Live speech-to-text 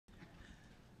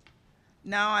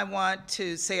Now I want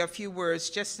to say a few words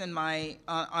just in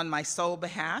on my sole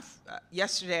behalf.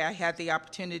 Yesterday I had the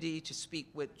opportunity to speak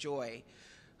with Joy,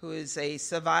 who is a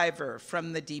survivor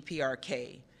from the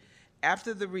DPRK.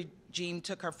 After the regime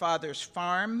took her father's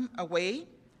farm away,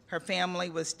 her family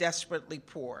was desperately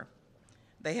poor.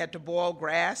 They had to boil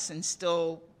grass and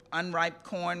steal unripe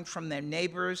corn from their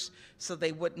neighbors so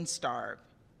they wouldn't starve.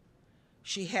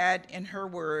 She had, in her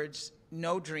words,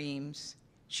 no dreams.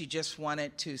 She just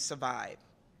wanted to survive.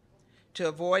 To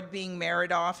avoid being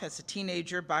married off as a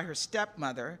teenager by her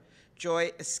stepmother,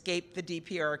 Joy escaped the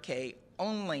DPRK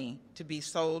only to be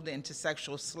sold into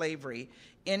sexual slavery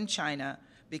in China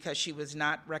because she was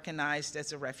not recognized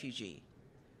as a refugee.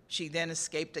 She then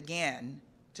escaped again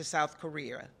to South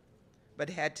Korea, but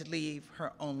had to leave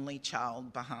her only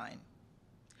child behind.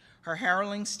 Her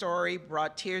harrowing story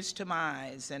brought tears to my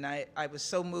eyes, and I was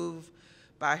so moved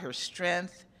by her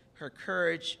strength, her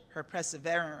courage, her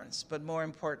perseverance, but more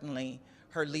importantly,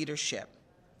 her leadership.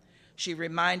 She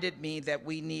reminded me that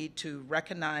we need to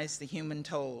recognize the human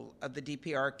toll of the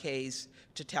DPRK's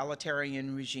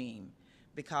totalitarian regime,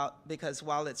 because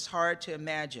while it's hard to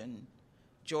imagine,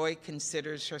 Joy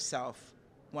considers herself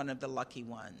one of the lucky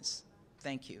ones.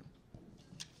 Thank you.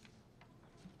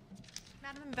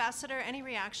 Madam Ambassador, any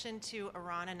reaction to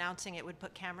Iran announcing it would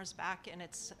put cameras back in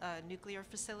its nuclear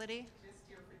facility?